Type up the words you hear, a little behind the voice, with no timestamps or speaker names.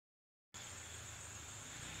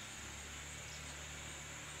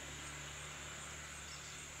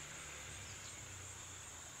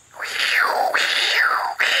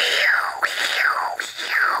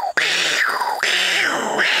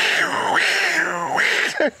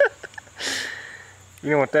You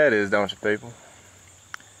know what that is, don't you, people?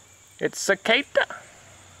 It's cicada.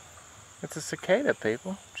 It's a cicada,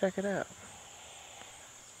 people. Check it out.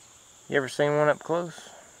 You ever seen one up close?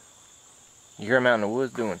 You hear them out in the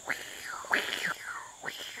woods doing.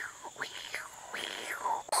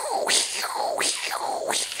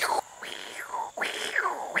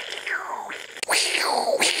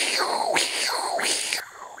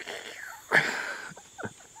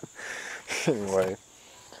 Anyway,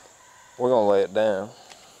 we're gonna lay it down.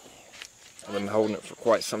 I've been holding it for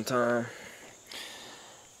quite some time.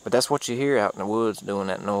 But that's what you hear out in the woods doing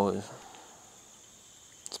that noise.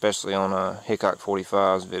 Especially on Hickok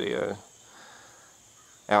 45's video.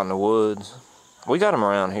 Out in the woods. We got them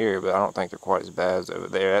around here, but I don't think they're quite as bad as over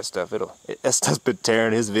there. That stuff's been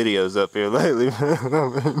tearing his videos up here lately.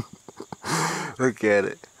 Look at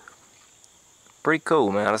it. Pretty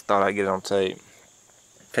cool, man. I just thought I'd get it on tape.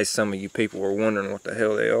 In case some of you people were wondering what the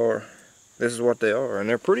hell they are. This is what they are, and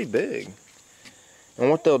they're pretty big. And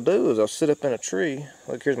what they'll do is they'll sit up in a tree.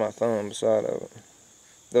 Look, here's my thumb beside of it.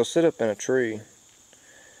 They'll sit up in a tree,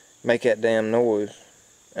 make that damn noise,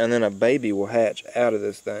 and then a baby will hatch out of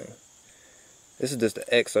this thing. This is just an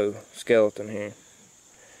exoskeleton here.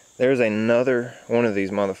 There's another one of these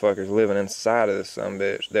motherfuckers living inside of this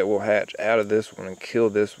sumbitch that will hatch out of this one and kill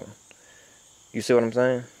this one. You see what I'm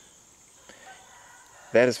saying?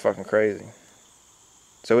 That is fucking crazy.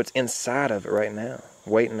 So it's inside of it right now,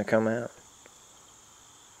 waiting to come out.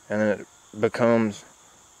 And then it becomes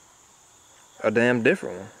a damn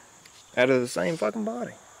different one out of the same fucking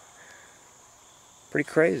body. Pretty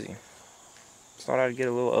crazy. Just thought I'd get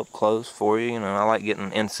a little up close for you. You know, I like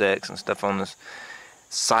getting insects and stuff on this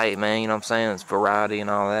site, man. You know what I'm saying? It's variety and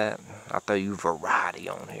all that. I throw you variety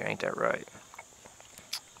on here, ain't that right?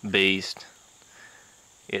 Beast.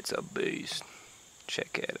 It's a beast.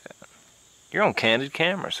 Check it out. You're on candid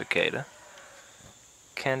camera, cicada.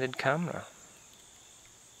 Candid camera.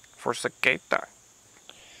 For cicada.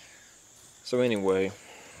 So anyway,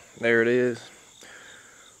 there it is.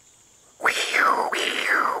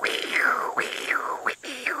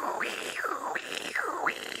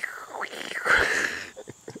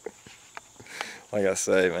 Like I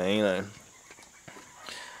say, man, you know.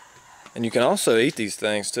 And you can also eat these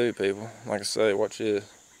things too, people. Like I say, watch this.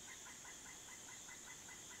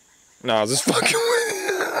 No, I was just fucking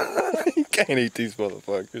with you. You can't eat these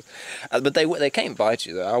motherfuckers. But they can't bite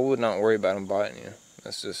you, though. I would not worry about them biting you.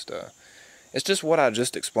 That's just, it's just what I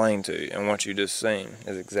just explained to you, and what you just seen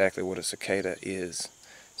is exactly what a cicada is.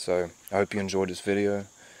 So, I hope you enjoyed this video.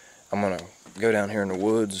 I'm gonna go down here in the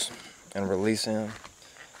woods and release him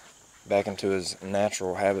back into his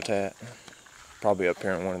natural habitat. Probably up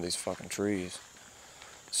here in one of these fucking trees.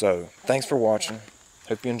 So, thanks for watching.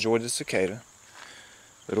 Hope you enjoyed the cicada.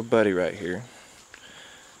 Little buddy right here.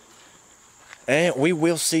 And we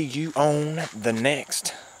will see you on the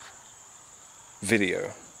next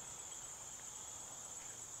video.